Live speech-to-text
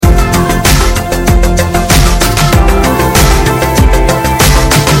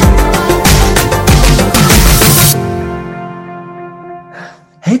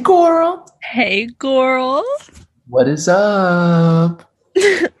Hey, girl. What is up?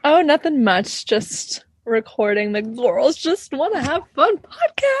 Oh, nothing much. Just recording the Girls Just Want to Have Fun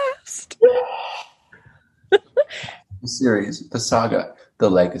podcast. The series, the saga, the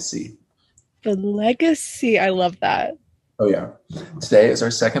legacy. The legacy. I love that. Oh yeah. Today is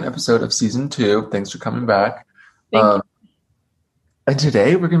our second episode of season 2. Thanks for coming back. Thank Um, and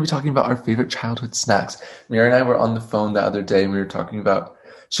today we're going to be talking about our favorite childhood snacks. Mira and I were on the phone the other day and we were talking about.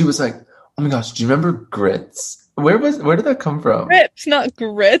 She was like, "Oh my gosh, do you remember grits? Where did that come you. from?" Grits, not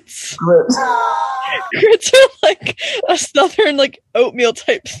grits. Grits. Grits are like a southern, like oatmeal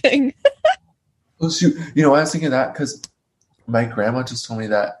type thing. Oh shoot! You know why I was thinking of that? Because my grandma just told me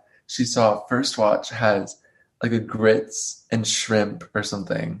that she saw First Watch has like a grits and shrimp or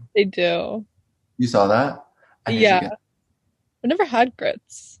something. They do. You saw that? I need to Yeah. get. I've never had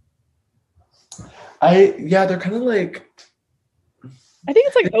grits. Yeah, they're kind of like, I think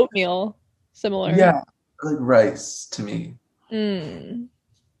it's like oatmeal. Similar. yeah, like rice to me. Mm.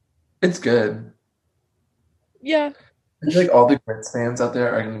 It's good. Yeah. I feel like all the grits fans out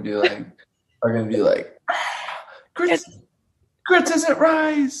there are gonna be like, grits, It's, grits isn't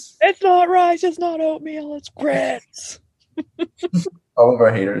rice. it's not rice. It's not oatmeal. It's grits. All of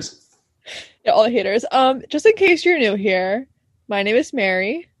our haters. Yeah, all the haters. Just in case you're new here, my name is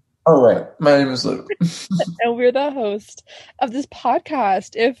Mary, Oh right, my name is Luke. and we're the host of this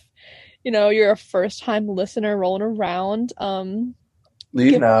podcast. If you're a first-time listener rolling around,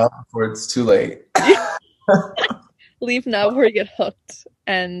 Leave give, now before it's too late. leave now before you get hooked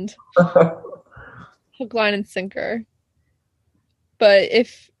and hook, line, and sinker. But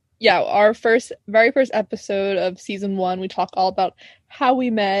our very first episode of season 1, we talk all about how we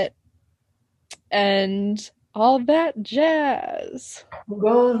met and all that jazz. I'm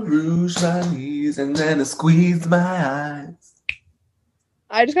gonna rouge my knees and then I squeeze my eyes.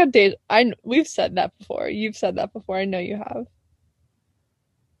 I just got days. We've said that before. You've said that before. I know you have.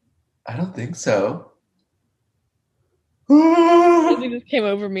 I don't think so. Something I just came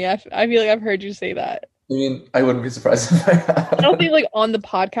over me. I feel like I've heard you say that. mean, I wouldn't be surprised if I I don't had. think like on the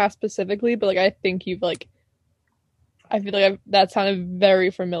podcast specifically, but like I think you've like. I feel like that sounded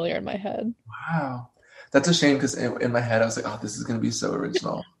very familiar in my head. Wow. That's a shame because in my head I was like, oh, this is gonna be so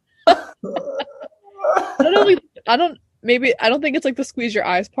original. I don't know. Like, I don't think it's like the squeeze your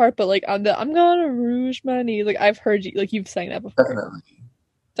eyes part, but like on the I'm gonna rouge my knees. Like I've heard you, like you've sang that before. Definitely.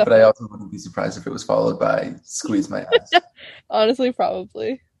 But I Definitely. also wouldn't be surprised if it was followed by squeeze my ass. Honestly,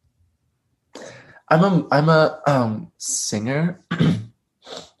 probably. I'm a singer.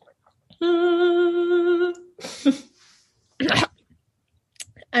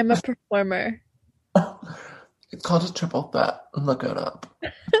 I'm a performer. It's called a triple threat. Look it up.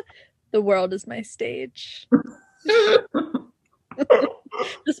 The world is my stage.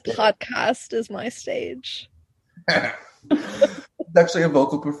 This podcast is my stage. It's actually a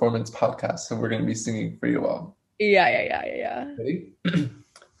vocal performance podcast, so we're going to be singing for you all. Yeah. Ready?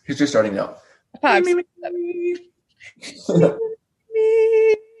 Here's your starting note. 5, Me, 6, me, 7.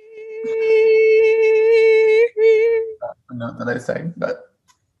 me. Me. A note that I sang, but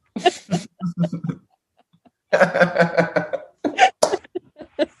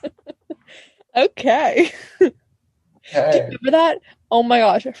Okay. Do you hey. remember that? Oh my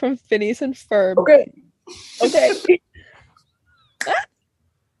gosh, from Phineas and Ferb. Okay. Okay.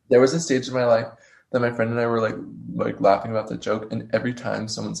 There was a stage in my life that my friend and I were like laughing about the joke, and every time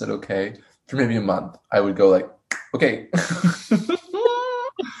someone said okay for maybe a month, I would go like, okay.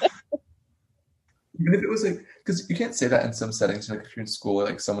 Even if it was like, because you can't say that in some settings, like if you're in school,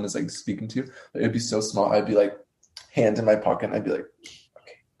 like someone is like speaking to you, but it'd be so small. I'd be like, hand in my pocket, and I'd be like,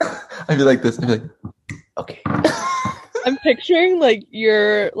 okay. I'd be like this. I'd be like, okay. I'm picturing like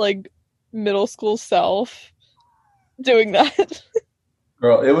your like middle school self doing that.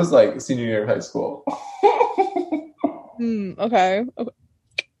 Girl, it was like senior year of high school. Okay.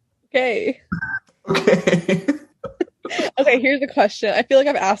 Okay. Okay. Okay, here's a question. I feel like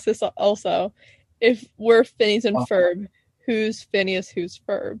I've asked this also. If we're Phineas and Ferb, who's Phineas, who's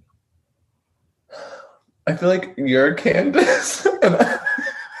Ferb? I feel like you're Candace,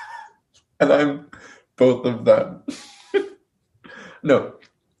 and I'm both of them. No,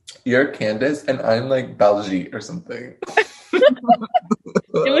 you're Candace, and I'm like Baljeet or something. You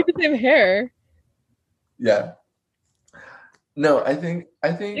have like the same hair. Yeah. No, I think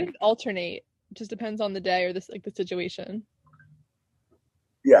I think it's alternate. It just depends on the day or this like the situation.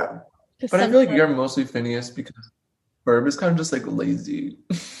 yeah. 'Cause But I feel like sometimes you're mostly Phineas because Ferb is kind of just like lazy.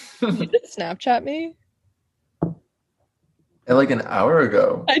 you just Snapchat me. And like an hour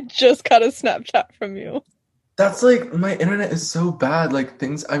ago. I just got a Snapchat from you. That's like my internet is so bad. Like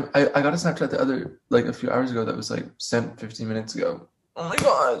things I got a Snapchat the other like a few hours ago that was like sent 15 minutes ago. Oh my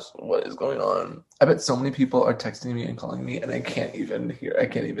gosh, what is going on? I bet so many people are texting me and calling me and I can't even hear. I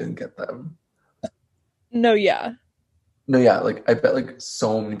can't even get them. No, yeah. No, yeah, like I bet like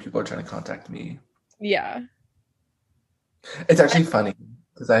so many people are trying to contact me. Yeah. It's actually funny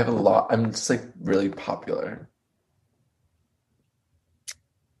because I have a lot. I'm just like really popular.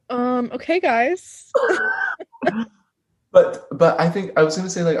 Okay, guys. But I think I was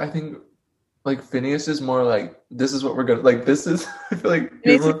gonna say like I think like Phineas is more like this is what we're gonna like this is I feel like It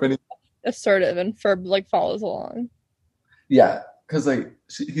you're needs to more be Phineas. assertive and Ferb like follows along. Yeah, because like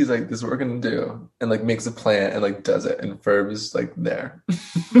he's like this is what we're gonna do and like makes a plan and like does it and Ferb is like there.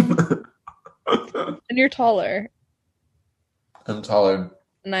 And you're taller. I'm taller.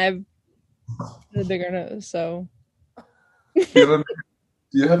 And I have the bigger nose, so Do you have a,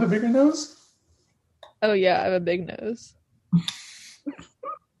 do you have a bigger nose? oh yeah, I have a big nose.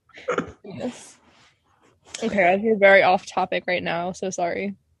 Yes. Okay, guys, we're very off topic right now, so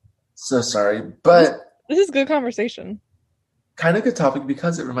sorry. So sorry, but This is good conversation. kind of good topic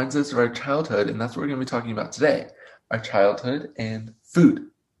because it reminds us of our childhood, and that's what we're going to be talking about today. Our childhood and food.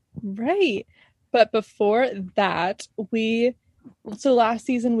 Right. But before that, so last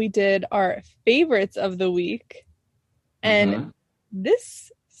season we did our favorites of the week. And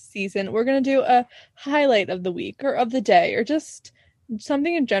this season we're going to do a highlight of the week or of the day or just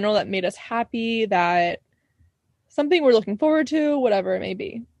something in general that made us happy, that something we're looking forward to, whatever it may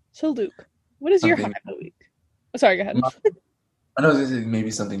be. So Luke, what is your highlight of the week? Oh, sorry, go ahead. I know I was going to say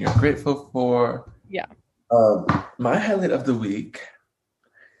maybe something you're grateful for. Yeah. My highlight of the week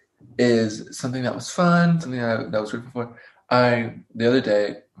is something that was fun, something that I was grateful for. The other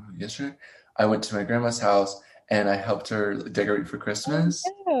day, yesterday, I went to my grandma's house and I helped her decorate for Christmas.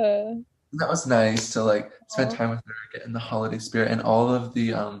 Yeah. That was nice to like spend Aw. time with her, get in the holiday spirit, and all of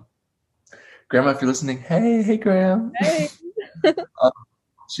the grandma, if you're listening, hey Graham. Hey.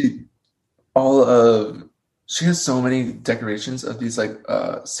 She all of she has so many decorations of these like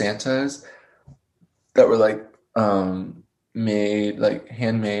Santas that were like made like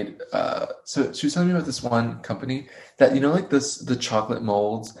handmade. So she was telling me about this one company that like the chocolate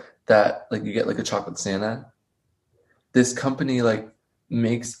molds that like you get like a chocolate Santa. This company like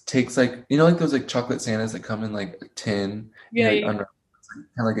takes like like those like chocolate Santas that come in like a tin, Yeah, like yeah. under kind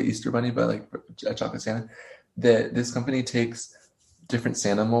of like an Easter bunny, but like a chocolate Santa. That this company takes different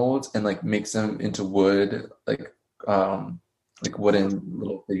Santa molds and like makes them into wood, like wooden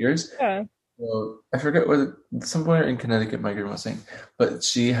little figures. Yeah. So I forget where somewhere in Connecticut my grandma was saying, but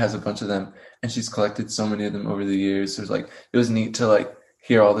she has a bunch of them and she's collected so many of them over the years. So it was neat to like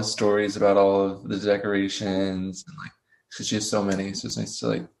hear all the stories about all of the decorations and like because she has so many. So it's nice to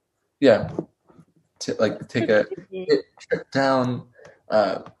like like take a trip down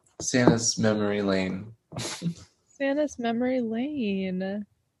Santa's memory lane. Santa's memory lane.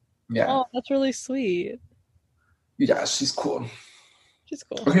 Yeah. Oh, that's really sweet. Yeah, she's cool. She's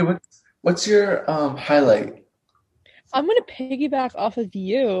cool. Okay, what's your highlight? I'm gonna piggyback off of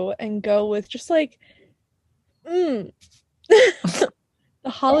you and go with just like the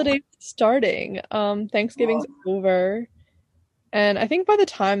holidays starting. Thanksgiving's over. And I think by the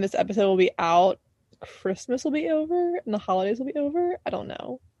time this episode will be out, Christmas will be over and the holidays will be over. I don't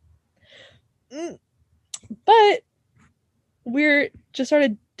know. But we're just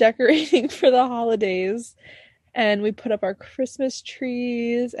started decorating for the holidays and we put up our Christmas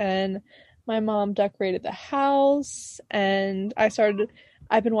trees and my mom decorated the house and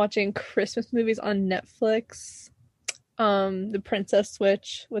I've been watching Christmas movies on Netflix. The Princess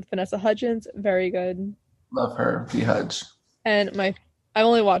Switch with Vanessa Hudgens, very good. Love her, B. Hudge. And I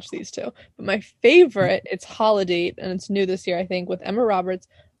only watched these two, but my favorite, it's Holiday, and it's new this year, I think, with Emma Roberts.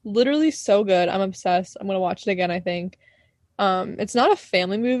 Literally so good. I'm obsessed. I'm gonna watch it again, I think. It's not a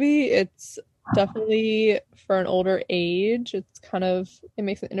family movie. It's definitely for an older age. It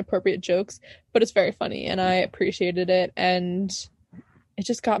makes inappropriate jokes, but it's very funny, and I appreciated it, and it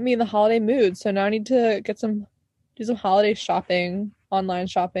just got me in the holiday mood. So now I need to do some holiday shopping, online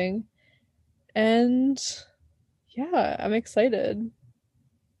shopping, and yeah, I'm excited.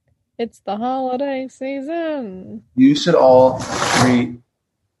 It's the holiday season. You should all read.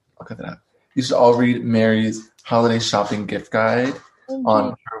 I'll cut that out. You should all read Mary's holiday shopping gift guide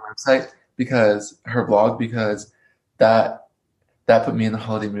on her website because that put me in the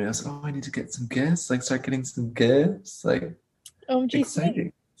holiday mood. I was like, oh, I need to get some gifts. Like, start getting some gifts. Like,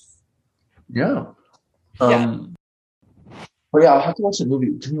 exciting. Yeah. Well, yeah, I'll have to watch the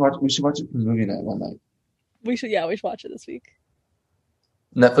movie. We should watch it for movie night one night. We should watch it this week.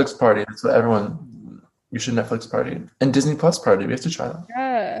 Netflix party. That's what everyone You should Netflix party and Disney Plus party. We have to try that.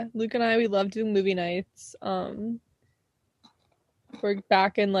 Yeah, Luke and I, we love doing movie nights. We're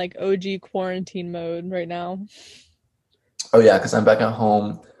back in like OG quarantine mode right now. Oh yeah, because I'm back at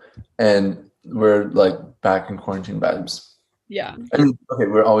home, and we're like back in quarantine vibes. Yeah. I mean, okay,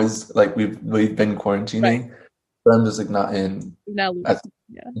 we're always like we've been quarantining, Right. but I'm just like not in Now Luke. at,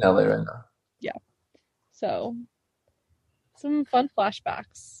 Yeah. in LA right now. Yeah. So some fun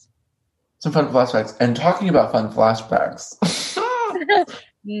flashbacks. Some fun flashbacks. And talking about fun flashbacks,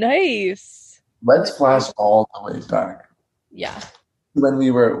 Nice. let's flash all the way back. Yeah. When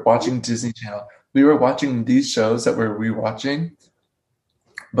we were watching Disney Channel, we were watching these shows that we're rewatching,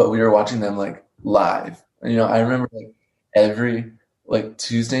 but we were watching them like live. And, I remember like every like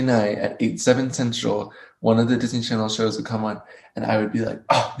Tuesday night at 8/7 Central, one of the Disney Channel shows would come on, and I would be like,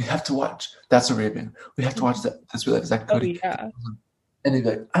 "Oh, we have to watch That's a Raven. We have to watch that. That's Real Life Zack Oh Cody." yeah. And they'd be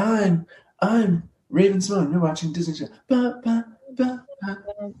like, "I'm Raven Simone. You're watching Disney Channel." Ba, ba, ba, ba.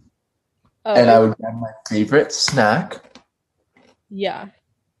 Oh, And I would grab my favorite snack yeah.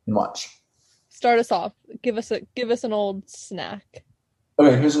 and watch. Start us off. Give us an old snack.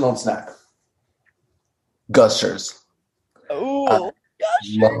 Okay, here's an old snack. Gushers. Oh,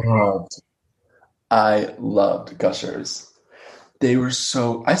 I loved Gushers. They were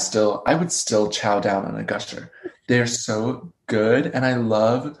so I would still chow down on a Gusher. They're so good, and I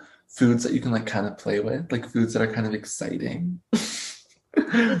love foods that you can like kind of play with, like foods that are kind of exciting.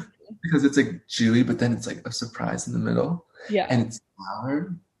 Because it's like chewy, but then it's like a surprise in the middle. yeah. And it's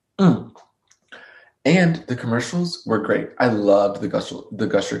sour. And the commercials were great. I loved the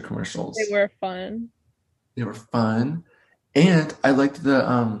Gusher commercials. They were fun. They were fun. And I liked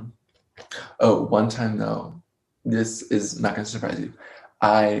the one time though, this is not gonna surprise you.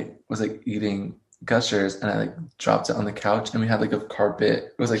 I was like eating Gushers and I like dropped it on the couch and we had like a carpet.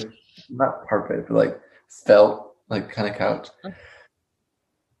 It was like not carpet, but like felt like kind of couch.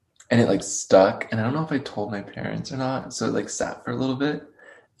 And it like stuck. And I don't know if I told my parents or not. So it like sat for a little bit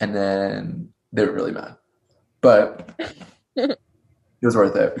and then they were really mad. But it was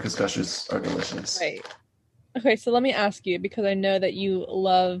worth it because Gushers are delicious. Right. Okay, so let me ask you, because I know that you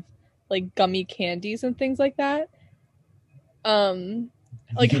love like gummy candies and things like that.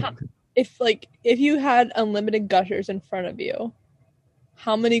 Like if you had unlimited Gushers in front of you,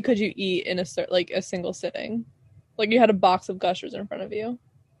 how many could you eat in a single sitting? Like you had a box of Gushers in front of you.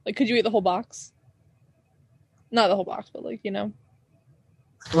 Like could you eat the whole box? Not the whole box, but like,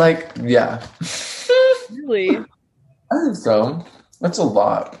 Like, yeah. Really? I think so. That's a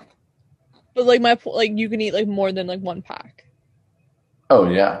lot. But like you can eat like more than like one pack. Oh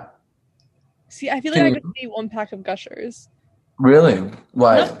yeah. See, I feel like I could eat one pack of Gushers. Really?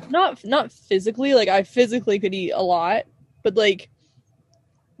 Why? Not physically. Like I physically could eat a lot, but like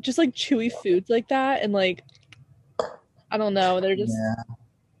just like chewy foods like that, and like I don't know, they're just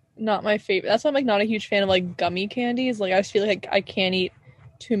not my favorite. That's why I'm like not a huge fan of like gummy candies. Like I just feel like I can't eat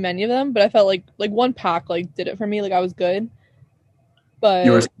too many of them. But I felt like one pack like did it for me. Like I was good.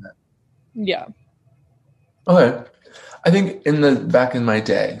 But yeah. Okay. I think back in my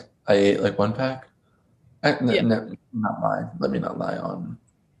day, I ate like one pack. Not lie. Let me not lie on.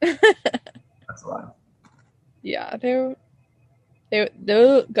 That's a lie. Yeah, the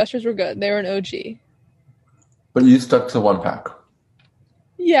Gushers were good. They were an OG. But you stuck to one pack.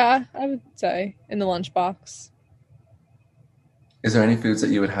 Yeah, I would say in the lunchbox. Is there any foods that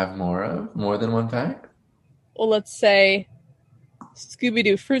you would have more than one pack? Well, let's say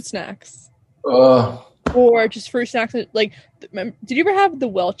Scooby-Doo fruit snacks. Oh. Or just fruit snacks. Like, did you ever have the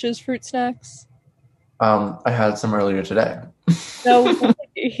Welch's fruit snacks? I had some earlier today. No.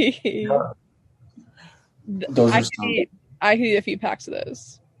 Those are I could eat a few packs of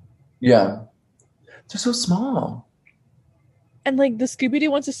those. Yeah. They're so small. And like the Scooby-Doo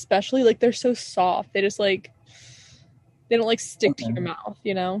ones especially, like they're so soft. They just like they don't like stick to your mouth,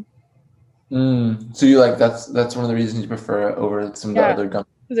 So you like that's one of the reasons you prefer it over some of the other gum.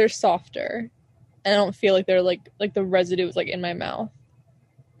 Because they're softer. And I don't feel like they're like the residue is like in my mouth.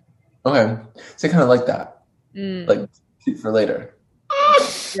 Okay. So I kind of like that. Like keep for later.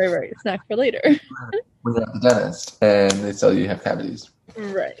 Right. Snack for later. When you're at the dentist and they tell you have cavities.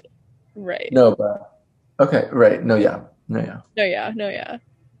 Right. No, but okay, right. No, yeah.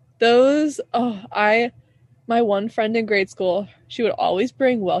 Those, my one friend in grade school, she would always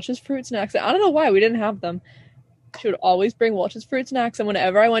bring Welch's fruit snacks. I don't know why we didn't have them. She would always bring Welch's fruit snacks, and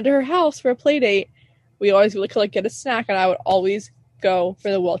whenever I went to her house for a play date, we always would like get a snack, and I would always go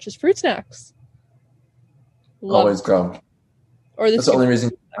for the Welch's fruit snacks. Always go. That's the only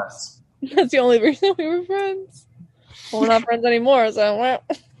reason. That's the only reason we were friends. Well, we're not friends anymore, so.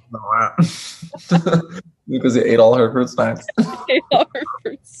 Because he ate all her fruit snacks. Ate all her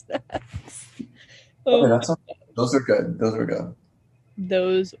fruit snacks. Okay, Oh, those are good. Those are good.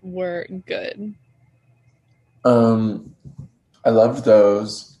 those were good. Um, I loved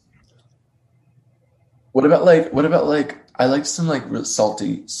those. What about like I like some like real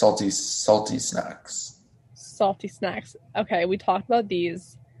salty snacks. Salty snacks. Okay, we talked about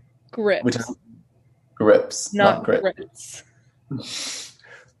these. Which are Grips, grips, not not grit. grits.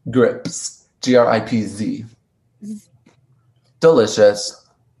 Grips. GRIPZ. Delicious.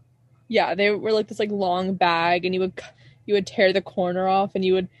 Yeah, they were like this like long bag, and you would tear the corner off, and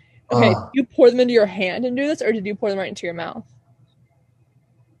you would. Okay, did you pour them into your hand and do this, or did you pour them right into your mouth?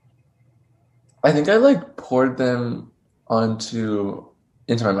 I think I like poured them into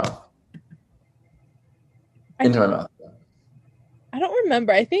my mouth. I Into my mouth. I don't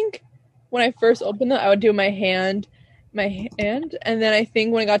remember. I think when I first opened them, I would do my hand, and then I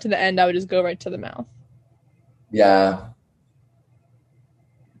think when I got to the end, I would just go right to the mouth. Yeah.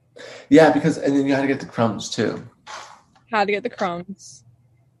 Yeah, because and then you had to get the crumbs too. Had to get the crumbs.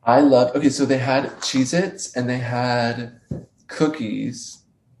 Okay, so they had Cheez-Its and they had cookies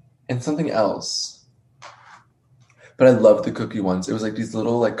and something else. But I love the cookie ones. It was like these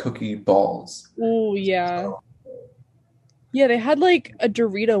little like cookie balls. Oh yeah, yeah. They had like a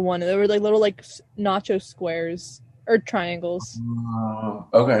Dorito one. They were like little like nacho squares or triangles.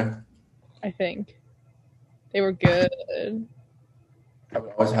 Okay. I think they were good. I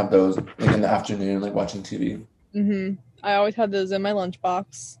would always have those like in the afternoon, like watching TV. I always had those in my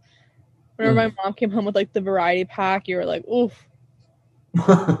lunchbox. Whenever my mom came home with like the variety pack, you were like, "Oof."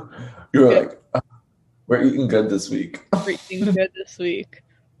 You were like, we're eating good this week. We're eating good this week.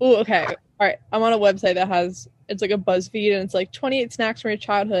 Oh, okay. All right. I'm on a website that has it's like a BuzzFeed, and it's like 28 snacks from your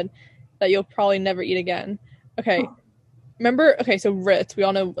childhood that you'll probably never eat again. Okay. Remember? Okay, so Ritz. We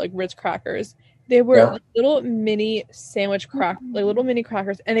all know like Ritz crackers. They were like little mini sandwich like little mini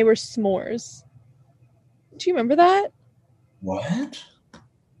crackers, and they were s'mores. Do you remember that? What?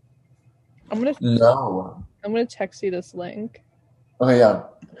 I'm gonna text you this link. Okay, yeah.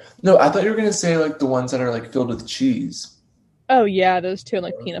 No, I thought you were gonna say like the ones that are like filled with cheese. Oh yeah, those two and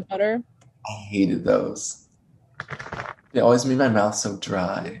like peanut butter. I hated those. They always made my mouth so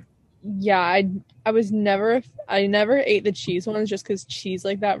dry. Yeah, I never ate the cheese ones just because cheese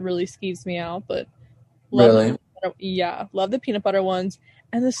like that really skeeves me out. But Really? Yeah, love the peanut butter ones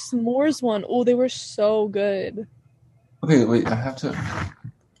and the s'mores one. Oh, they were so good. Okay, wait, I have to.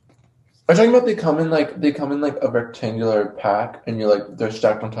 Are you talking about they come in like a rectangular pack and you're like they're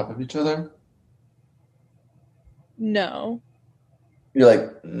stacked on top of each other? No. You're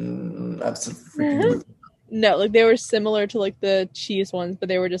like, absolutely. No, like they were similar to like the cheese ones, but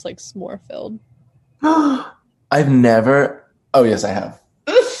they were just like s'more filled. I've never. Oh yes, I have.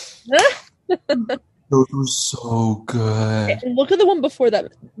 Those were so good. And look at the one before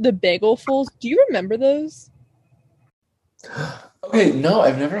that, the bagel fulls. Do you remember those? Okay, no,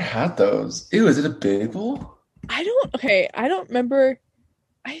 I've never had those. Ew, is it a bagel? I don't remember.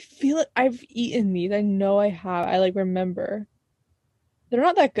 I feel like I've eaten these. I know I have. I like remember. They're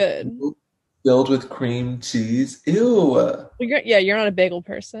not that good. Filled with cream cheese. Ew. You're not a bagel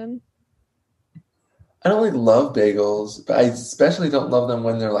person. I don't like love bagels, but I especially don't love them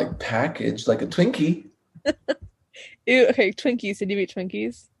when they're like packaged like a Twinkie. Ew, okay, Twinkies. Did you eat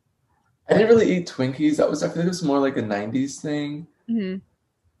Twinkies? I didn't really eat Twinkies. I feel like it was more like a 90s thing. Mm-hmm.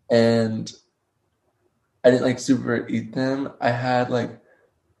 And I didn't like super eat them. I had like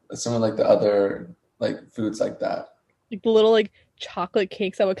some of like the other like foods like that. Like the little like chocolate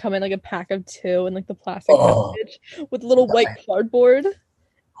cakes that would come in like a pack of two in like the plastic package with little white cardboard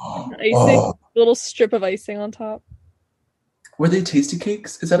icing, little strip of icing on top. Were they tasty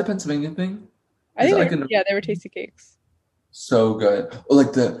cakes? Is that a Pennsylvania thing? I think they were tasty cakes. So good. Oh,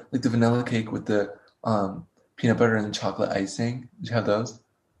 like the vanilla cake with the peanut butter and chocolate icing. Did you have those?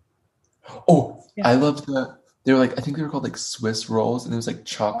 Oh, yeah. I loved they were like I think they were called like Swiss rolls, and it was like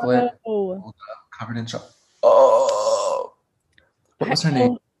chocolate covered in chocolate. Oh, what was her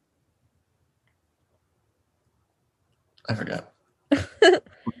name? I forgot. I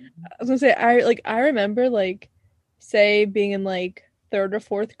was gonna say I remember like say being in like 3rd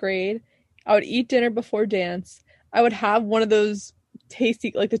or 4th grade, I would eat dinner before dance. I would have one of those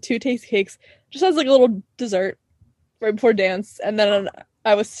tasty like the 2 tasty cakes just as like a little dessert right before dance, and then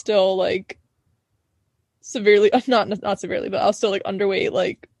I was still like severely not severely, but I was still like underweight,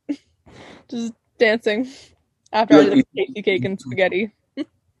 like just dancing after I did a tasty cake and spaghetti.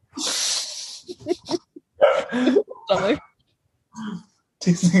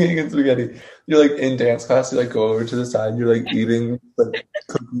 tasty cake and spaghetti. You're like in dance class, you like go over to the side, you're like eating like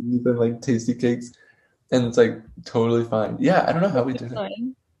cookies and like tasty cakes, and it's like totally fine. Yeah, I don't know how we did it.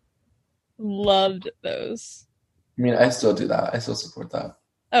 Fine. Loved those. I mean, I still do that. I still support that.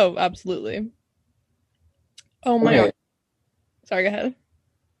 Oh, absolutely. Oh my Okay. God. Sorry, go ahead.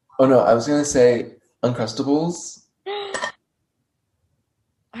 Oh no, I was gonna say Uncrustables.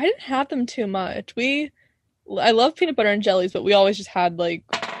 I didn't have them too much. I love peanut butter and jellies, but we always just had like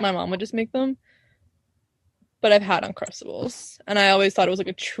my mom would just make them. But I've had Uncrustables, and I always thought it was like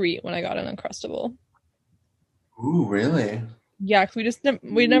a treat when I got an Uncrustable. Ooh, really? Yeah, because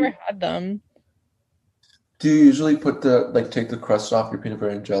we never had them. Do you usually put the like take the crust off your peanut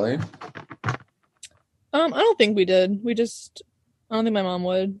butter and jelly? I don't think we did. I don't think my mom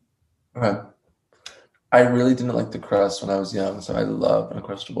would. Okay. I really didn't like the crust when I was young, so I love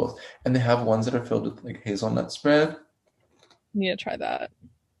Uncrustables. And they have ones that are filled with like hazelnut spread. Need to try that.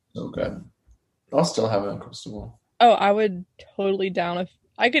 So good. I'll still have an Uncrustable. Oh, I would totally down if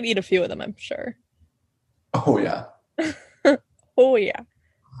I could eat a few of them, I'm sure. Oh yeah. Oh yeah.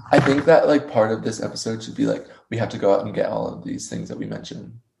 I think that like part of this episode should be like we have to go out and get all of these things that we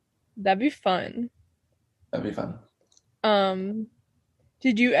mentioned. That'd be fun. That'd be fun. Um,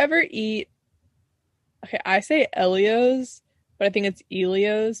 did you ever eat, okay, I say Elio's, but I think it's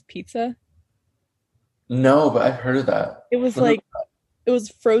Elio's pizza. No, but I've heard of that. It was What is- like it was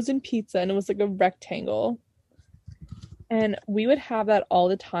frozen pizza and it was like a rectangle. And we would have that all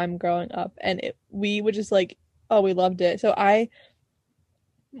the time growing up and we would just like, oh, we loved it. So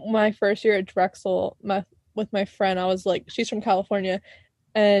my first year at Drexel, with my friend, I was like, she's from California,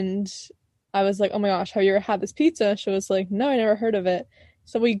 and I was like, oh my gosh, have you ever had this pizza? She was like, no, I never heard of it.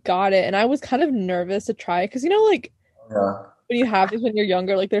 So we got it, and I was kind of nervous to try it because like Yeah. when you have these when you're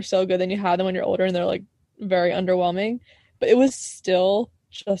younger, like they're so good, then you have them when you're older, and they're like very underwhelming. But it was still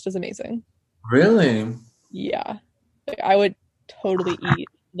just as amazing. Really? Yeah, like I would totally eat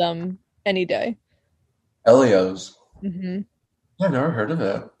them any day. Elio's. Hmm. Yeah, I've never heard of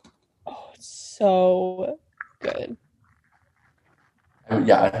it. Oh, it's so good.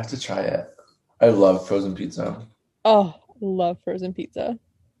 Yeah, I'd have to try it. I love frozen pizza. Oh, love frozen pizza.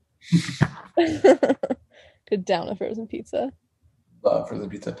 Good down a frozen pizza. Love frozen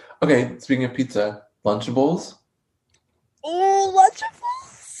pizza. Okay, speaking of pizza, Lunchables. Oh,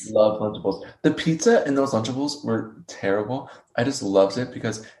 Lunchables! Love Lunchables. The pizza in those Lunchables were terrible. I just loved it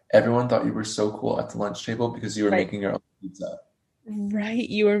because everyone thought you were so cool at the lunch table because you were Right. making your own pizza. Right,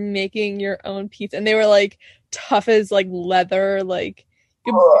 you were making your own pizza, and they were like tough as like leather, like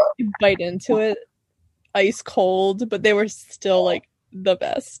you could bite into it, ice cold, but they were still like the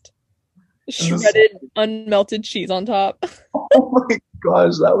best. Shredded, unmelted cheese on top, Oh my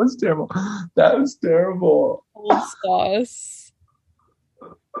gosh, that was terrible. That was terrible. cold sauce.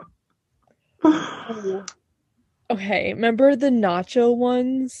 Oh. Okay, remember the nacho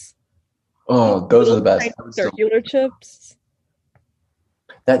ones? Oh, those are the best. Tiny circular chips,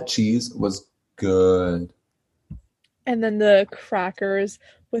 That cheese was good. and then the crackers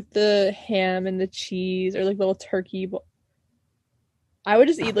with the ham and the cheese, or like little turkey. I would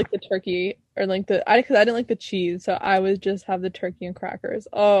just eat like the turkey or like because I didn't like the cheese, so I would just have the turkey and crackers.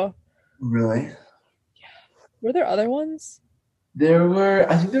 Oh, Really? were there other ones?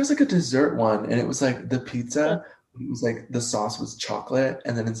 I think there was like a dessert one, and it was like the pizza. It was like the sauce was chocolate,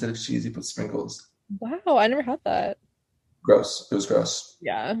 and then instead of cheese, you put sprinkles. Wow, I never had that. Gross. It was gross.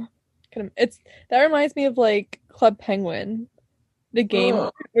 Yeah, that reminds me of like Club Penguin, the game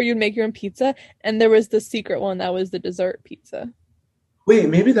Ugh. where you'd make your own pizza, and there was the secret one that was the dessert pizza. Wait,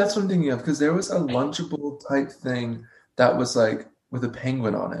 maybe that's what I'm thinking of because there was a Lunchable type thing that was like with a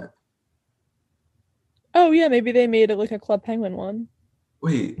penguin on it. Oh yeah, maybe they made it like a Club Penguin one.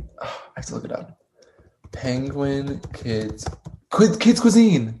 Wait, I have to look it up. Penguin Kids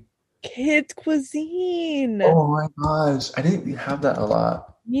Cuisine. Kids Cuisine. Oh my gosh, I didn't have that a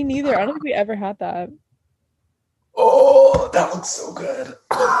lot. Me neither. I don't think we ever had that. Oh, that looks so good.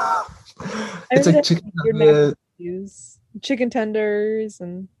 It's remember like chicken your nugget. use chicken tenders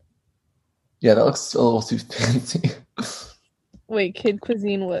and Yeah, that looks a little too fancy. wait, Kid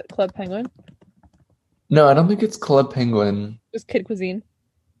Cuisine, what, Club Penguin? No, I don't think it's Club Penguin. Just Kid Cuisine.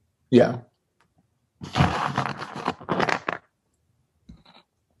 Yeah.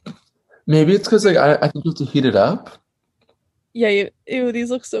 Maybe it's because like I think you have to heat it up. Yeah, ew, these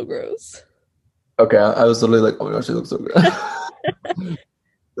look so gross. Okay, I was literally like, oh my gosh, it looks so good.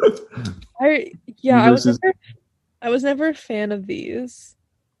 I Versus- I was never a fan of these.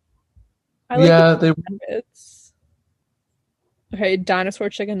 I yeah, like they. the nuggets. Okay, dinosaur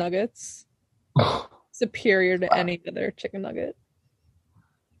chicken nuggets. Superior to any other chicken nugget.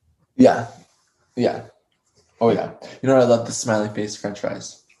 Yeah. Yeah. Oh yeah. You know what? I love the smiley face French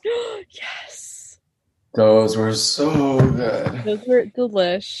fries. Yes. Those were so good. Those were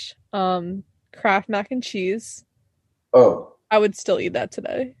delish. Kraft mac and cheese. Oh, I would still eat that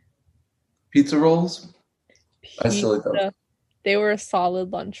today. pizza rolls. I still eat those. Pizza. They were a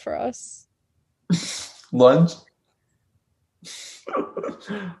solid lunch for us. Lunch? We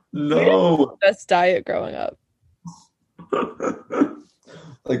had the No. best diet growing up.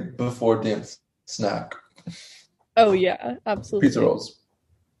 Like before dance snack. Oh yeah, Pizza absolutely. rolls.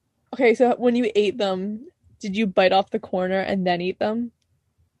 Okay, so when you ate them, did you bite off the corner and then eat them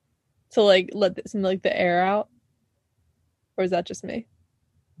to like let some like the air out, or is that just me?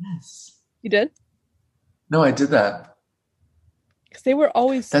 Yes. You did? No, I did that. Because they were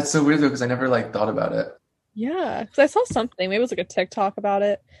always That's so weird though, because I never like thought about it. yeah. Because I saw something, maybe it was like a TikTok about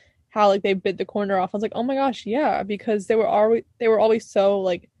it, how like they bit the corner off. I was like, oh my gosh, yeah, because they were always so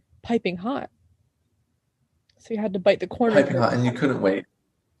like piping hot, so you had to bite the corner. Piping hot, and you couldn't wait.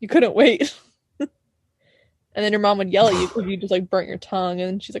 You couldn't wait. And then your mom would yell at you because you just like burnt your tongue,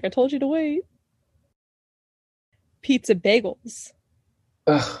 and she's like, "I told you to wait." Pizza bagels.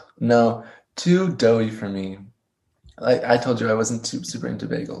 Ugh, no, too doughy for me. Like I told you, I wasn't too super into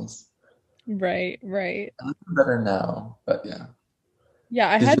bagels. Right, right. I like them better now, but yeah. Yeah,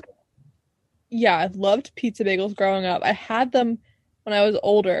 I Did you had yeah, I loved pizza bagels growing up. I had them when I was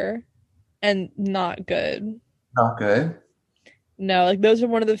older and not good. not good? No, like those are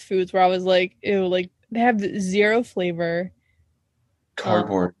one of the foods where I was like, ew, like they have zero flavor. Um,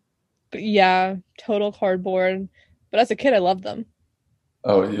 Cardboard. but yeah, total cardboard. But as a kid, I loved them.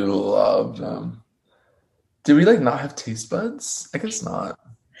 Oh, you love them. Did we like not have taste buds? I guess not.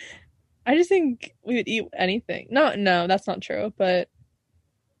 I just think we would eat anything. No, no, that's not true. But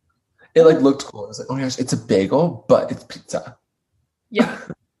It like looked cool. I was like, oh my gosh, it's a bagel, but it's pizza. yeah.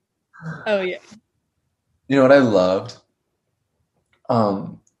 Oh yeah. You know what I loved?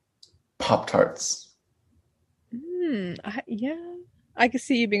 Um, Pop-Tarts. Yeah. I could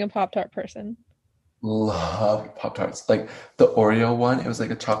see you being a Pop-Tart person. Love Pop-Tarts. Like the Oreo one, it was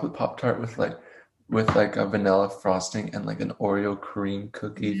like a chocolate Pop-Tart with like a vanilla frosting and like an Oreo cream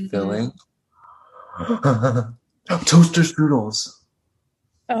cookie Mhm. filling. Toaster strudels.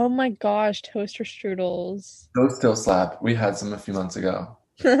 Oh my gosh, toaster strudels. Those still slap. We had some a few months ago.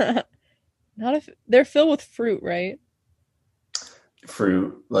 Not if they're filled with fruit, right?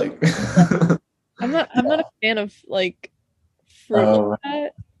 Fruit, like I'm not a fan of like fruit like oh,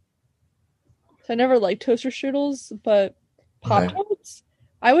 that. So I never liked toaster strudels, but okay. Pop-Tarts,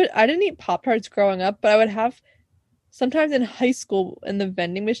 I didn't eat Pop-Tarts growing up, but I would have sometimes in high school in the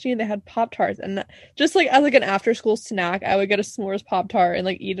vending machine they had Pop-Tarts and just like as like an after school snack, I would get a s'mores Pop-Tart and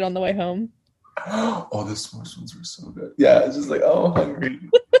like eat it on the way home. Oh, the s'mores ones were so good. Yeah, it's just like, oh, I'm hungry.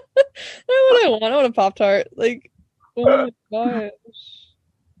 What I want. I want a Pop-Tart. Like, oh my gosh.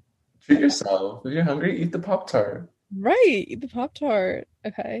 Treat yourself. If you're hungry, eat the Pop-Tart. Right, eat the Pop-Tart.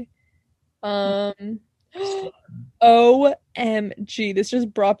 Okay. Um, OMG, this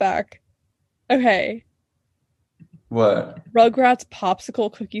just brought back. Okay, What? Rugrats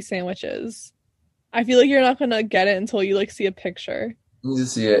popsicle cookie sandwiches. I feel like you're not gonna get it until you like see a picture. Let me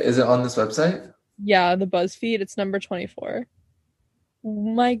just see it. Is it on this website? Yeah, the BuzzFeed, it's number 24.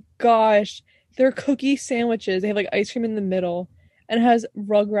 Oh my gosh, they're cookie sandwiches. They have like ice cream in the middle and it has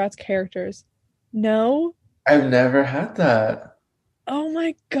Rugrats characters. No? I've never had that. Oh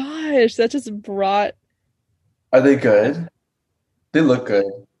my gosh, that just brought. Are they good? They look good.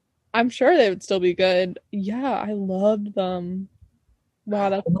 I'm sure they would still be good. Yeah, I loved them. Wow,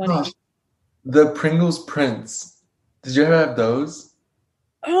 that's Oh my gosh. funny. The Pringles Prince. Did you ever have those?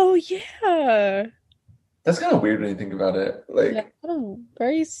 Oh yeah. That's kind of weird when you think about it. Yeah. Like, Oh,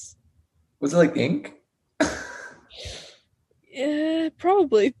 very was it like ink? yeah,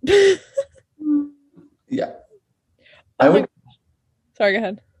 probably. Yeah. Oh I my, would sorry, go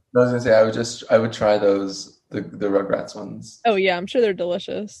ahead. I was gonna say I would try those the Rugrats ones. Oh yeah, I'm sure they're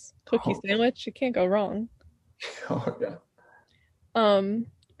delicious. Cookie Oh, sandwich, you can't go wrong. oh yeah. Um,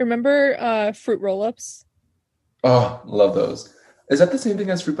 remember fruit roll-ups? Oh, love those. Is that the same thing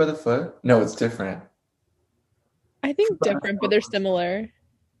as Fruit by the Foot? No, it's different. I think different, but they're similar.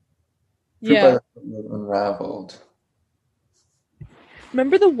 Fruit by Yeah. the Foot was Unraveled.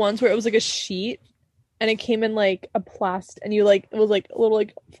 Remember the ones where it was like a sheet and it came in like a plast and you like it was like a little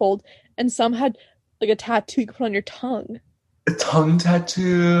like fold and some had like a tattoo you could put on your tongue. A tongue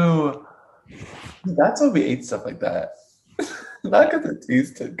tattoo. That's why we ate stuff like that. Not because it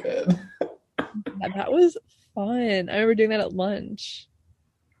tasted good. Yeah, that was fun. I remember doing that at lunch.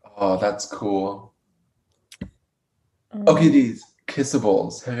 Oh, that's cool. Um, Okay, these.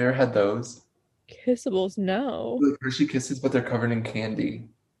 Kissables. Have you ever had those? Kissables, no. Like Hershey Kisses, but they're covered in candy.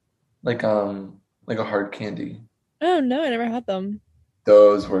 Like a hard candy. Oh no, I never had them.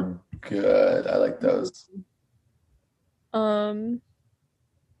 Those were good. I like those. Um,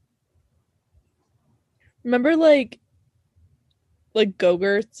 remember like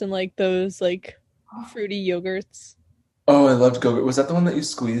Go-Gurts and like those like fruity yogurts? Oh, I loved Go-Gurt. Was that the one that you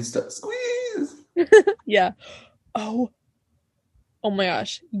squeezed? Squeeze! Yeah. Oh, oh my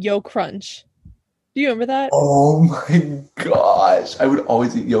gosh, Yo Crunch. Do you remember that? Oh my gosh. I would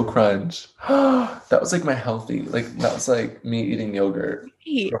always eat Yo Crunch. That was like my healthy. Like that was like me eating yogurt.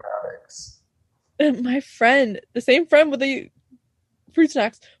 Hey, Probiotics. my friend, the same friend with the fruit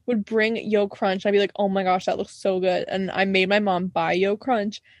snacks, would bring Yo Crunch. I'd be like, oh my gosh, that looks so good. And I made my mom buy Yo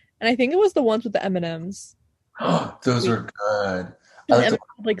Crunch, and I think it was the ones with the M&Ms. Those were good. I And the like the M&Ms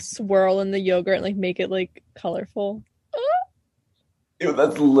would, like swirl in the yogurt and like make it like colorful. Ew,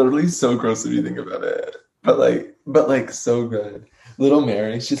 that's literally so gross if you think about it. But like so good. Little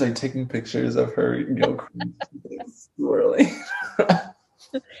Mary, she's like taking pictures of her yolk like, swirling.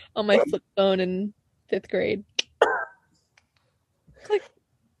 On my flip phone in fifth grade. Like,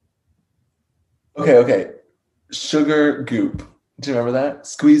 Okay. Sugar goop. Do you remember that?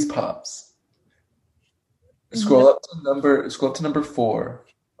 Squeeze pops. no. Scroll up to number 4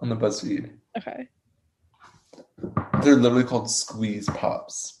 on the BuzzFeed. Okay. They're literally called squeeze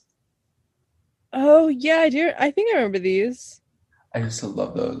pops. Oh yeah, I do. I think I remember these. I used to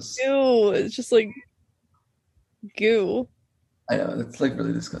love those. Ew, it's just like goo. I know, it's like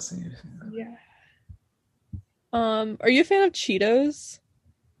really disgusting. Yeah. Are you a fan of Cheetos?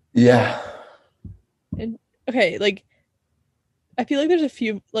 Yeah. And okay, like I feel like there's a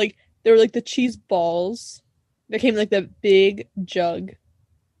few like there were like the cheese balls that came in like the big jug.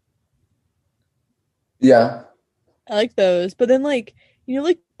 Yeah. I like those. But then like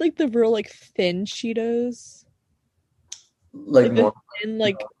the real like thin Cheetos. Like Like the more thin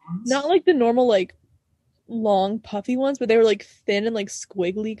like not like the normal like long puffy ones, but they were like thin and like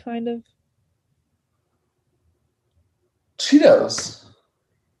squiggly kind of. Cheetos.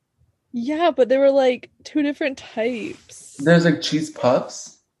 Yeah, but they were like two different types. There's like cheese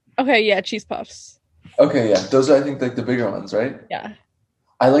puffs. Okay, yeah, cheese puffs. Okay, yeah. Those are I think like the bigger ones, right? Yeah.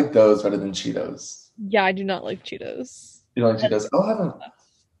 I like those better than Cheetos. Yeah, I do not like Cheetos. You know like Cheetos?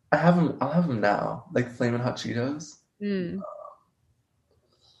 I'll have them now. Like Flamin' Hot Cheetos. Mm.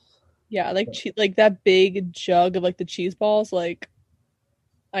 Yeah, like that big jug of like the cheese balls, like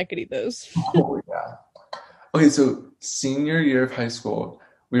I could eat those. Oh yeah. Okay, so senior year of high school,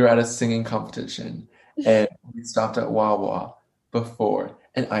 we were at a singing competition and we stopped at Wawa before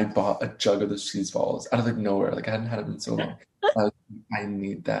and I bought a jug of the cheese balls out of like nowhere. Like I hadn't had them in so long. I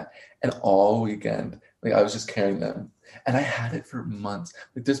need that. And all weekend, like I was just carrying them. And I had it for months.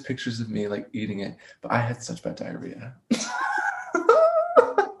 Like there's pictures of me like eating it, but I had such bad diarrhea.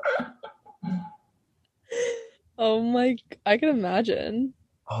 Oh my, I can imagine.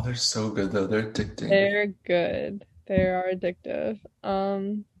 Oh, they're so good though. They're addicting. They're good. They are addictive.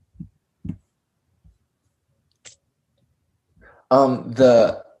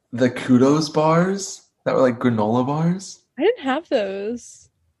 The kudos bars that were like granola bars. I didn't have those.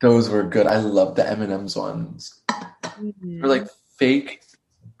 Those were good. I love the M&M's ones. They're Mhm. like fake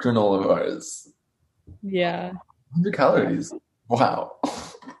granola bars. Yeah. 100 calories. Wow.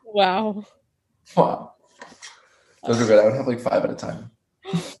 Wow. Wow. Those are good. I would have like 5 at a time.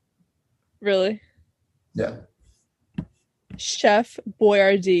 Really? Yeah. Chef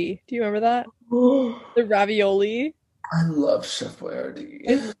Boyardee. Do you remember that? The ravioli. I love Chef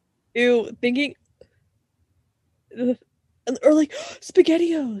Boyardee. Ew, thinking or like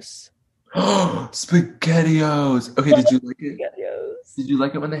SpaghettiOs. SpaghettiOs. Okay, did you like it? SpaghettiOs. Did you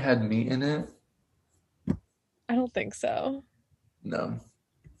like it when they had meat in it? I don't think so. No.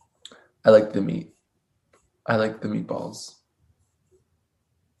 I like the meat. I like the meatballs.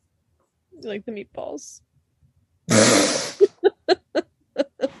 You like the meatballs.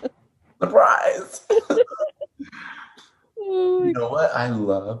 Surprise! Oh, You know what? I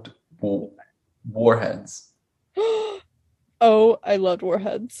loved Warheads. oh, I loved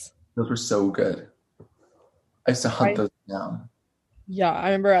Warheads. Those were so good. I used to hunt I those down. yeah, I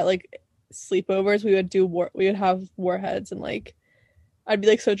remember at like sleepovers we would have Warheads and like I'd be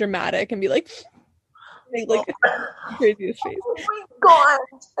like so dramatic and be like make like the craziest face. Oh my God,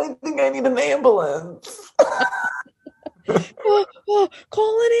 I think I need an ambulance. Oh, oh,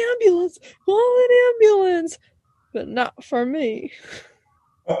 call an ambulance! Call an ambulance! But not for me.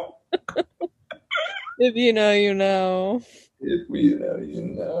 If you know, you know. If you know, you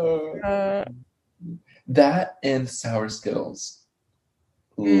know. Uh, That and sour Skittles.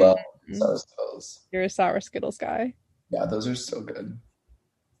 Love Mm. sour Skittles. You're a sour Skittles guy. Yeah, those are so good.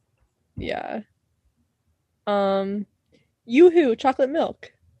 Yeah. Um, Yoo-hoo, chocolate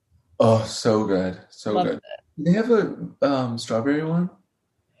milk. Oh, so good. So Love good. They have a strawberry one.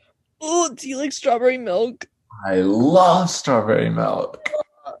 Oh, do you like strawberry milk? I love strawberry milk.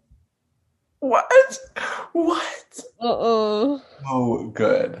 What? What? Uh-oh. So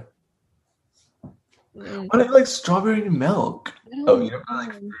good. Mm, Why do you like strawberry milk? I Oh, don't you don't really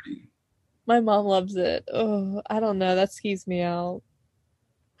like know. fruity. My mom loves it. Oh, I don't know. That skeeves me out.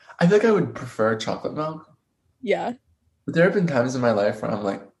 I feel like I would prefer chocolate milk, Yeah. but there have been times in my life where I'm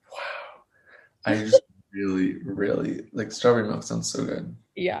like, wow, I just really, really like strawberry milk sounds so good.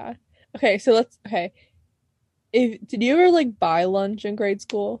 Yeah. Okay, so okay. If did you ever like buy lunch in grade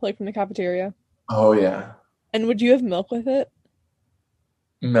school, like from the cafeteria? Oh yeah. And would you have milk with it?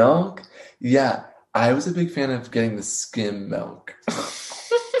 Milk? Yeah. I was a big fan of getting the skim milk.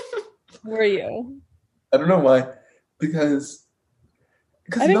 Were you? I don't know why. Because I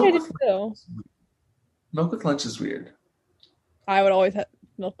because think I did too. milk with lunch is weird. I would always have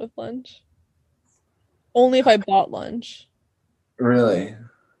milk with lunch. Only if I bought lunch. Really?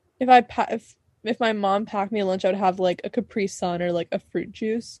 If I pa if my mom packed me lunch, I would have like a Capri Sun or like a fruit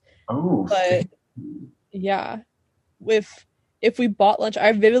juice. Oh, But fancy. yeah, if we bought lunch,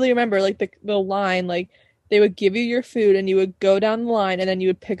 I vividly remember like the line, like they would give you your food and you would go down the line and then you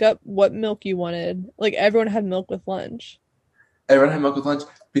would pick up what milk you wanted. Like everyone had milk with lunch. Everyone had milk with lunch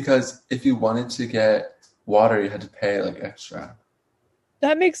because if you wanted to get water, you had to pay like extra.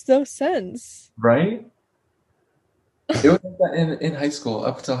 That makes no sense. Right? It was like that in high school,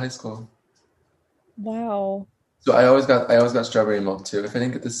 up until high school. Wow. So I always got strawberry milk too. If I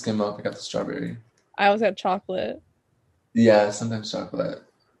didn't get the skim milk, I got the strawberry. I always had chocolate. Yeah, sometimes chocolate.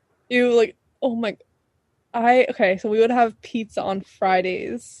 You like, oh my, okay, so we would have pizza on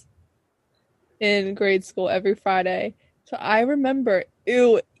Fridays in grade school every Friday. So I remember,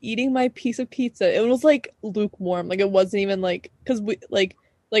 eating my piece of pizza. It was like lukewarm. Like it wasn't even like, because we like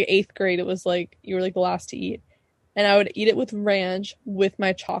eighth grade, it was like you were like the last to eat. And I would eat it with ranch with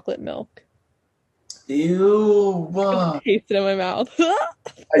my chocolate milk. Ew. I could taste it in my mouth.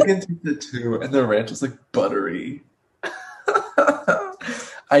 I can taste it too, and the ranch is like buttery.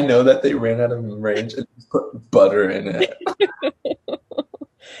 I know that they ran out of ranch and just put butter in it.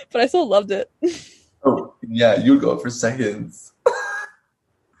 But I still loved it. Oh, yeah, you would go for seconds.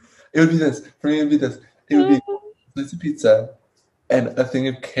 It would be this. For me, it would be this. It would be a slice of pizza and a thing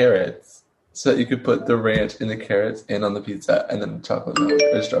of carrots so that you could put the ranch and the carrots in on the pizza and then chocolate milk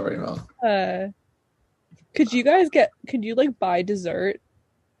or strawberry milk. Uh, could you like buy dessert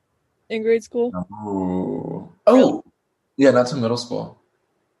in grade school? Ooh. Really? Oh, yeah, not to middle school.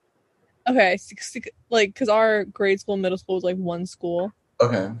 Okay, like, because our grade school and middle school was like one school.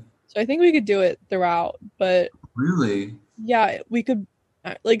 Okay. So I think we could do it throughout. But Really? yeah, we could,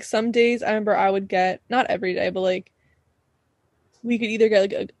 like, some days I remember I would get, not every day, but like, we could either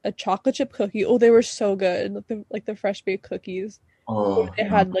get like a chocolate chip cookie. Oh, they were so good. Like the fresh baked cookies. Or Oh, they no.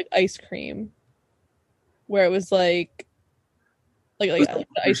 had like ice cream where it was like Was the it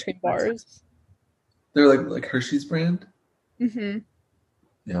ice cream Hershey's? bars. They're like Hershey's brand? Mm-hmm.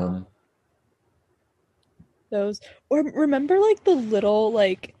 Yeah. Those. Or remember like the little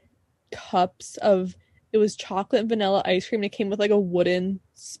like cups of it was chocolate and vanilla ice cream and it came with like a wooden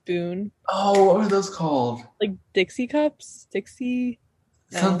spoon. Oh, what were those called? Like Dixie cups? Dixie?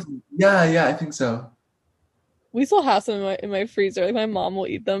 No. Something. Yeah, yeah, I think so. We still have some in my freezer. Like my mom will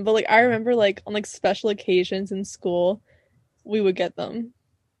eat them. But like I remember like on like special occasions in school, we would get them.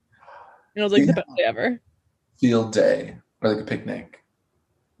 And it was like the Yeah. best day ever. Field day or like a picnic.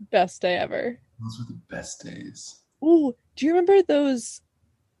 Best day ever. Those were the best days. Ooh, do you remember those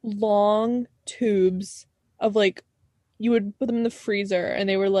long tubes of like you would put them in the freezer and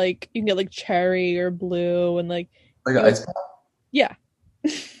they were like you can get like cherry or blue and like Like an you would, ice pop. yeah.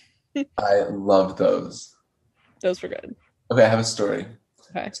 I love those. Those were good. Okay, I have a story.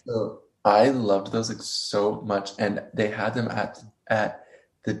 Okay. So I loved those like so much, and they had them at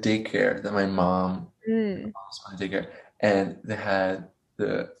the daycare that my mom Mm. was on daycare, and they had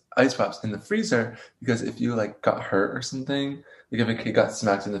the ice pops in the freezer because if you like got hurt or something, like if a kid got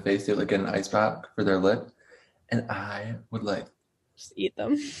smacked in the face, they would like get an ice pop for their lip, and I would like, Just eat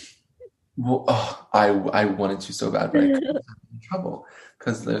them. well, oh, I wanted to so bad, but I couldn't get in trouble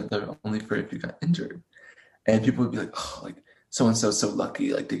because they're only for if you got injured. And people would be like, oh, like so and so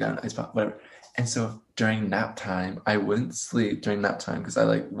lucky, like they got an ice pop, whatever. And so during nap time, I wouldn't sleep during nap time because I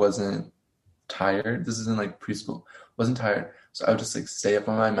like wasn't tired. This is in like preschool, wasn't tired. So I would just like stay up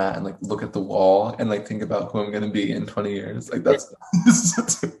on my mat and like look at the wall and like think about who I'm gonna be in 20 years. Like that's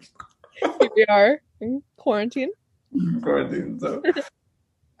Here we are in quarantine. quarantine. So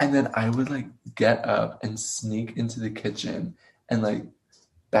and then I would like get up and sneak into the kitchen and like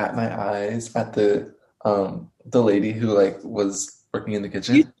bat my eyes at the lady who like was working in the You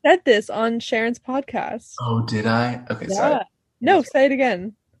kitchen. said this on Sharon's podcast. Oh, did I? Okay, sorry. Yeah. No, say it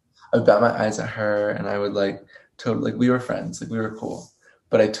again. I would bat my eyes at her and I would like totally like we were friends, like we were cool.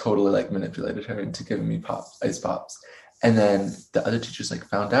 But I totally like manipulated her into giving me ice pops. And then the other teachers like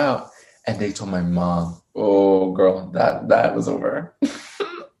found out and they told my mom, oh girl, that was over.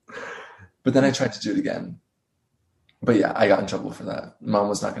 But then I tried to do it again. But yeah, I got in trouble for that. Mom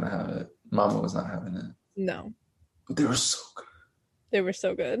was not gonna have it. Mama was not having it. No. But they were so good. They were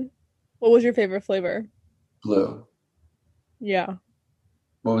so good. What was your favorite flavor? Blue. Yeah.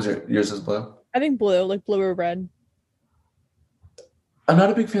 What was yours was blue? I think blue, like blue or red. I'm not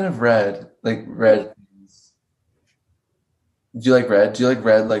a big fan of red. Like red. Do you like red? Do you like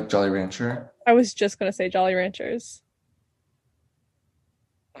red like Jolly Rancher? I was just gonna say Jolly Ranchers.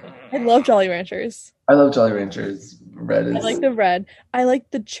 I love Jolly Ranchers. I love Jolly Ranchers. Red I is like the red. I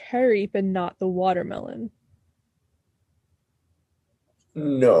like the cherry, but not the watermelon.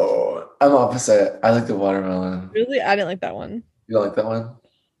 no. I'm opposite. I like the watermelon. Really? I didn't like that one. You don't like that one?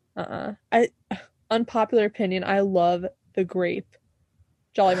 Unpopular opinion, I love the grape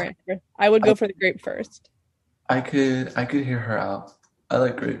Jolly Rancher. I would go for the grape first. I could hear her out. I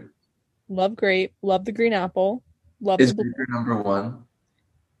like grape. Love grape, love the green apple, love Is the blue. grape your number one?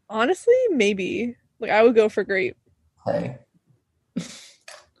 Honestly, maybe. Like I would go for grape. Hey.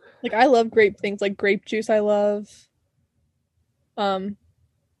 Like I love grape things like grape juice I love.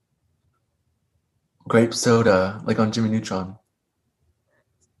 Grape soda, like on Jimmy Neutron.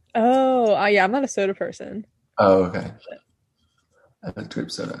 Yeah, I'm not a soda person. Oh, okay. I like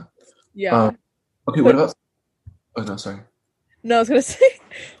grape soda. Yeah. Okay, what about oh no, sorry. No, I was gonna say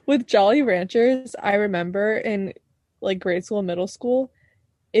with Jolly Ranchers, I remember in like grade school and middle school,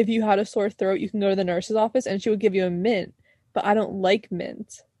 if you had a sore throat, you can go to the nurse's office and she would give you a mint. But I don't like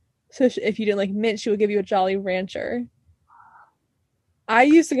mint. So if you didn't like mint, she would give you a Jolly Rancher. I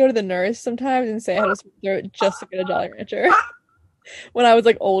used to go to the nurse sometimes and say I had a sore throat just to get a Jolly Rancher. When I was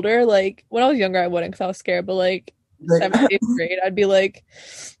like older, like when I was younger, I wouldn't because I was scared. But like 7th, 8th grade, I'd be like,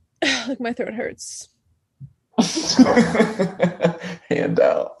 like my throat hurts. Hand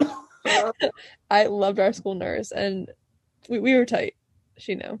out. I loved our school nurse, and we were tight.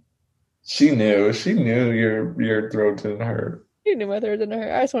 She knew. She knew. She knew your throat didn't hurt. She knew my throat didn't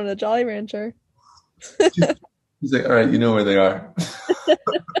hurt. I just wanted a Jolly Rancher. He's like, all right, you know where they are.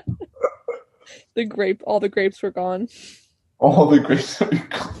 All the grapes were gone. All the grapes are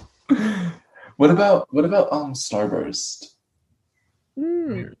gone. What about Starburst?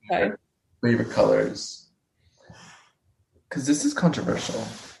 Okay. Favorite colors? Because this is controversial.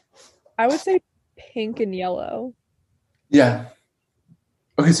 I would say pink and yellow. Yeah.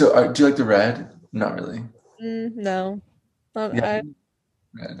 Okay, so do you like the red? Not really. No. Yeah.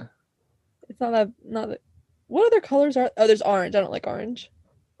 Red. It's not that. What other colors are? Oh, there's orange. I don't like orange.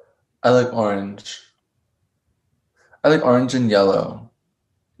 I like orange. I like orange and yellow.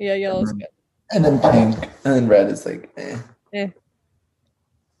 Yeah, yellow's good. And then pink. And then red is like, eh.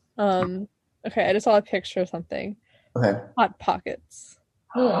 Okay, I just saw a picture of something. Okay. Hot Pockets.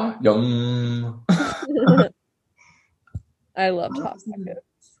 Yum. I loved Hot Pockets.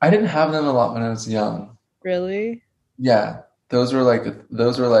 I didn't have them a lot when I was young. Really? Yeah. Those were like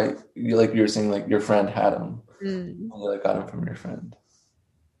you were saying like your friend had them. Mm. You like got them from your friend.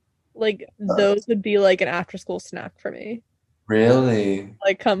 Like those would be like an after school snack for me. Really?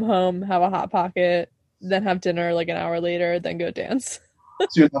 Like come home, have a Hot Pocket, then have dinner like an hour later, then go dance.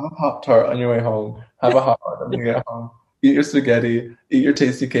 So you'd have a Pop-Tart on your way home, have a hot dog when you get home, eat your spaghetti, eat your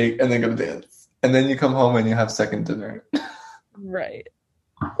tasty cake, and then go to dance. And then you come home and you have second dinner. Right.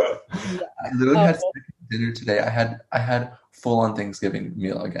 Yeah. I literally had second dinner today. I had full-on Thanksgiving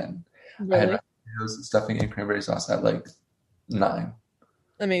meal again. Really? I had potatoes, stuffing, and cranberry sauce at like 9.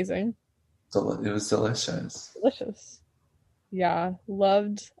 Amazing. It was delicious. Delicious. Yeah,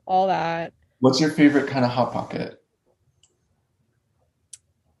 loved all that. What's your favorite kind of Hot Pocket?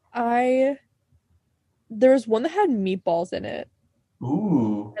 There was one that had meatballs in it.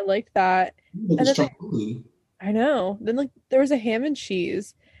 Ooh. I liked that. Like And a then stromboli. I know. Then like there was a ham and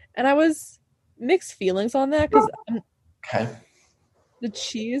cheese, and I was mixed feelings on that because Okay. the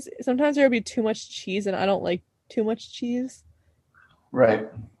cheese. Sometimes there would be too much cheese, and I don't like too much cheese, Right.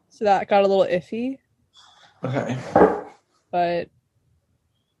 so that got a little iffy. Okay. But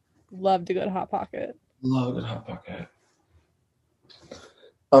loved a good Hot Pocket. Love a good Hot Pocket.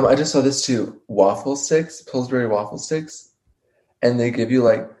 I just saw this too. Waffle sticks, Pillsbury waffle sticks, and they give you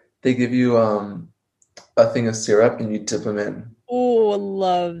a thing of syrup and you dip them in. Oh,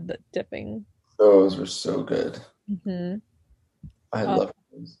 love the dipping. Those were so good. Hmm. I Um, love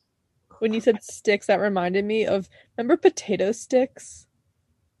those. when you said sticks, that reminded me of, remember potato sticks?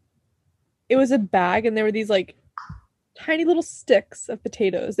 It was a bag and there were these like tiny little sticks of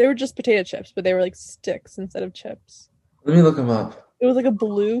potatoes. They were just potato chips, but they were like sticks instead of chips. Let me look them up. It was like a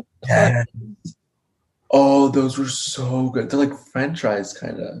blue carton. Yeah. Oh, those were so good. They're like French fries,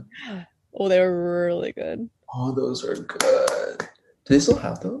 kind of. Oh, they were really good. Oh, those are good. Do they still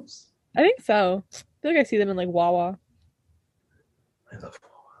have those? I think so. I feel like I see them in like Wawa. I love.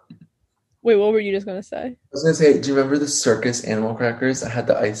 Wait, what were you just gonna say? I was gonna say, do you remember the circus animal crackers that had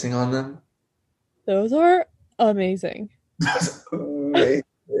the icing on them? Those are amazing. That's amazing.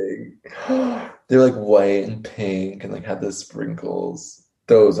 They're like white and pink and like had the sprinkles.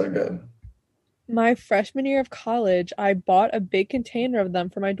 Those are good. My freshman year of college, I bought a big container of them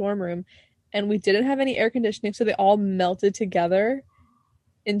for my dorm room, and we didn't have any air conditioning, so they all melted together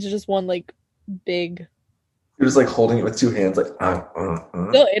into just one like big. You're just like holding it with two hands, like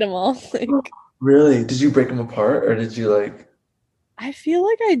Still ate them all. Like Really? Did you break them apart or did you like? I feel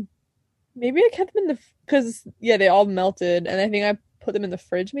like maybe I kept them in the because yeah, they all melted, and I think I put them in the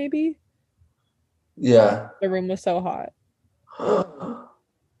fridge maybe. Yeah. The room was so hot. Wow.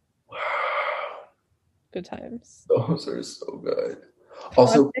 Good times. Those are so good.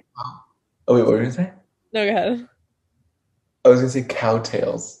 Also, oh wait, what were you gonna say? No, go ahead. I was gonna say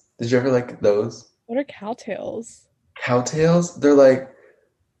cowtails. Did you ever like those? What are cowtails? Cowtails? They're like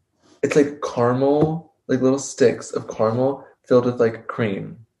it's like caramel, like little sticks of caramel filled with like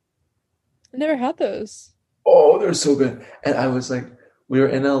cream. I never had those. Oh, they're so good. And I was like, we were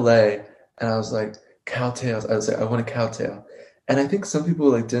in LA and I was like, cowtails. I was like, I want a cowtail. And I think some people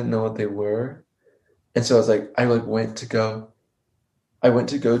like didn't know what they were. And so I was like, I went to go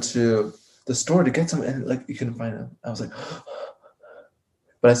to the store to get some and like you couldn't find them. I was like,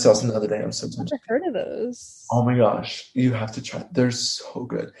 but I saw some the other day. I'm so tempted. Never heard of those. Oh my gosh, you have to try. They're so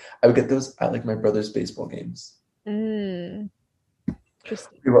good. I would get those at like my brother's baseball games. Mm,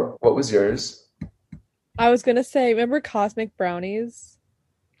 interesting. What was yours? I was gonna say, remember cosmic brownies?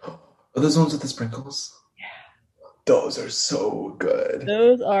 Are those ones with the sprinkles? Those are so good.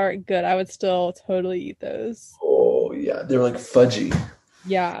 Those are good. I would still totally eat those. Oh yeah, they're like fudgy.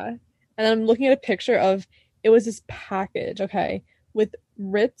 Yeah. And I'm looking at a picture of it was this package, okay, with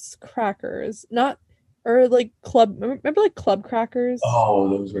Ritz crackers, not or like club remember like club crackers Oh,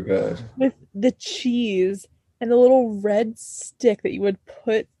 those were good. with the cheese and the little red stick that you would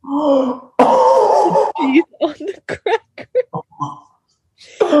put cheese on the cracker.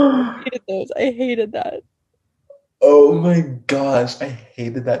 I hated those. I hated that. Oh my gosh, I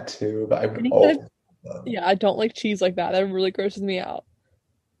hated that too, but I would Any kind always of, love them. yeah, I don't like cheese like that. That really grosses me out.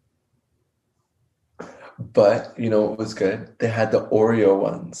 But you know what was good? They had the Oreo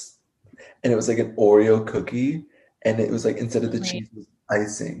ones, and it was like an Oreo cookie, and it was like instead of the Right. cheese, it was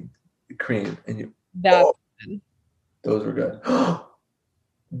icing, cream, and you. That's Oh, those were good.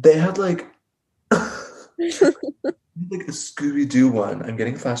 They had like like a Scooby Doo one. I'm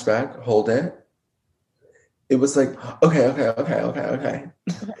getting flashback. Hold it. It was like okay.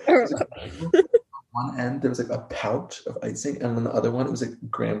 One end there was like a pouch of icing, and on the other one it was like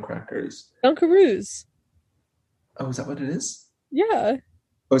graham crackers. Dunkaroos. Oh, is that what it is? Yeah.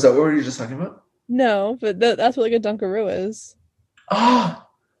 Oh, is that what we were just talking about? No, but that's what like a Dunkaroo is. Ah,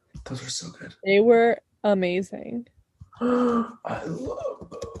 those were so good. They were amazing. I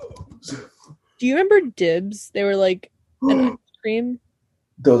love those. Do you remember Dibs? They were like an ice cream.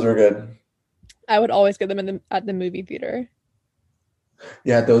 Those were good. I would always get them at the movie theater.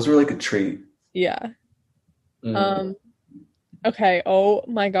 Yeah, those were like a treat. Yeah. Mm. Okay. Oh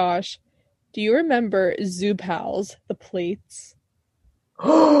my gosh. Do you remember Zoo Pals, the plates?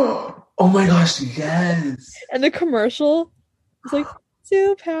 Oh my gosh, yes. And the commercial was like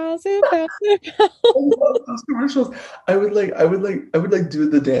Zoo Pals, Zoo Pals, Zoo Pals. I love those commercials. I would like do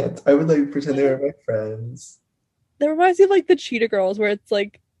the dance. I would like pretend they were my friends. That reminds me of like the Cheetah Girls, where it's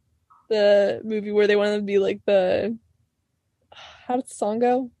like the movie where they want to be like the how does the song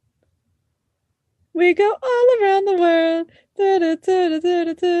go? We go all around the world. Da, da, da, da, da,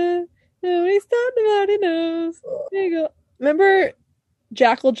 da, da. Nobody stop, nobody knows. We go. Remember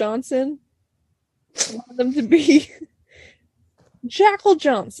Jackal Johnson? He wanted them to be Jackal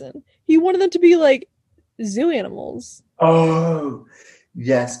Johnson. He wanted them to be like zoo animals. Oh,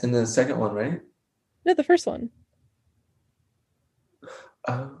 yes. And the second one, right? No, the first one.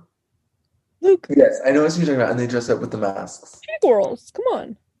 Oh, Luke, yes. I know what you're talking about. And they dress up with the masks. squirrels. Come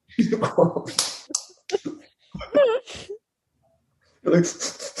on. Like,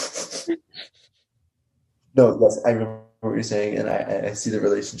 no, yes, I remember what you're saying, and I see the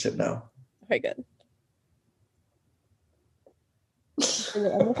relationship now. Okay, good.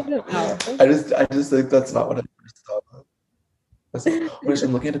 Almost like an hour. I just think that's not what I first thought of.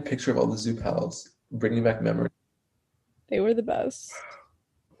 I'm looking at a picture of all the Zoo pals, bringing back memories. They were the best.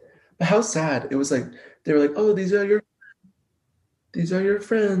 But how sad! It was like they were like, "Oh, these are your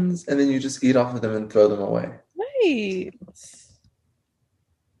friends," and then you just eat off of them and throw them away. Right.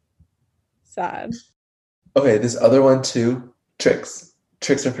 Sad. Okay, this other one too. Tricks.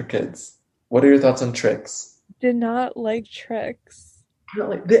 Tricks are for kids. What are your thoughts on Tricks? Did not like Tricks.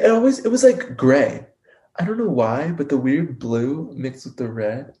 It was like gray. I don't know why, but the weird blue mixed with the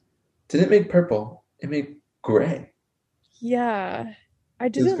red didn't make purple. It made gray. Yeah. I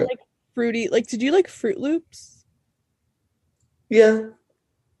didn't like fruity. Like, did you like Fruit Loops? Yeah.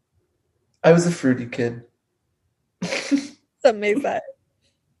 I was a fruity kid. That made that.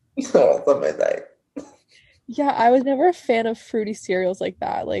 Oh, that's my day. Yeah, I was never a fan of fruity cereals like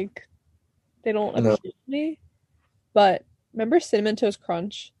that. Like, they don't appeal to me. But remember Cinnamon Toast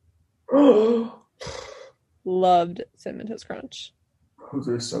Crunch? Loved Cinnamon Toast Crunch. Those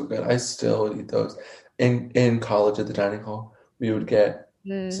are so good. I still eat those. In college at the dining hall, we would get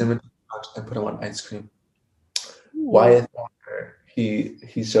Cinnamon Toast Crunch and put them on ice cream. Ooh. Wyatt Walker,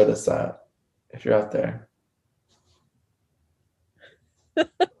 he showed us that. If you're out there.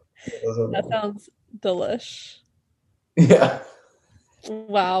 That sounds delish. Yeah.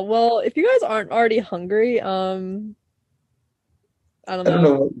 Wow. Well, if you guys aren't already hungry, I don't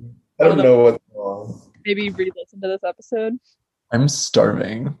know. I don't know what's wrong. Maybe re-listen to this episode. I'm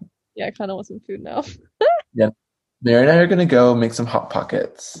starving. Yeah, I kind of want some food now. Yeah. Mary and I are gonna go make some Hot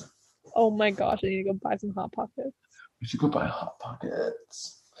Pockets. Oh my gosh, I need to go buy some Hot Pockets. We should go buy Hot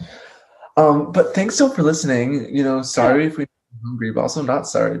Pockets. But thanks still for listening. Sorry if we're hungry, but also not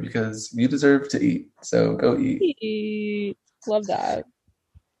sorry because you deserve to eat. So go eat. Love that.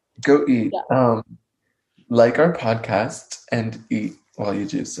 Go eat. Yeah. Like our podcast and eat while you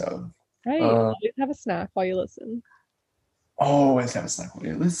do so. Right. Always have a snack while you listen. Always have a snack while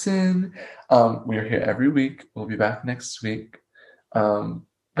you listen. We are here every week. We'll be back next week. But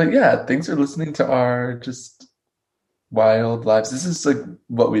yeah, thanks for listening to our just wild lives. This is like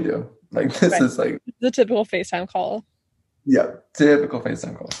what we do. Like this is like the typical FaceTime call. Yeah, typical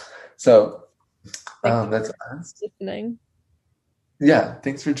FaceTime call. So that's us. Listening. Yeah,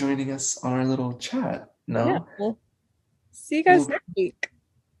 thanks for joining us on our little chat. Yeah, we'll see you guys next week.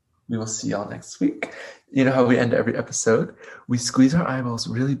 We will see y'all next week. You know how we end every episode? We squeeze our eyeballs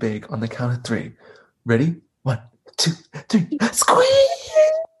really big on the count of 3. Ready? 1, 2, 3.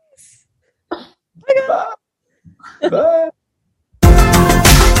 Squeeze! Bye. Bye. Bye.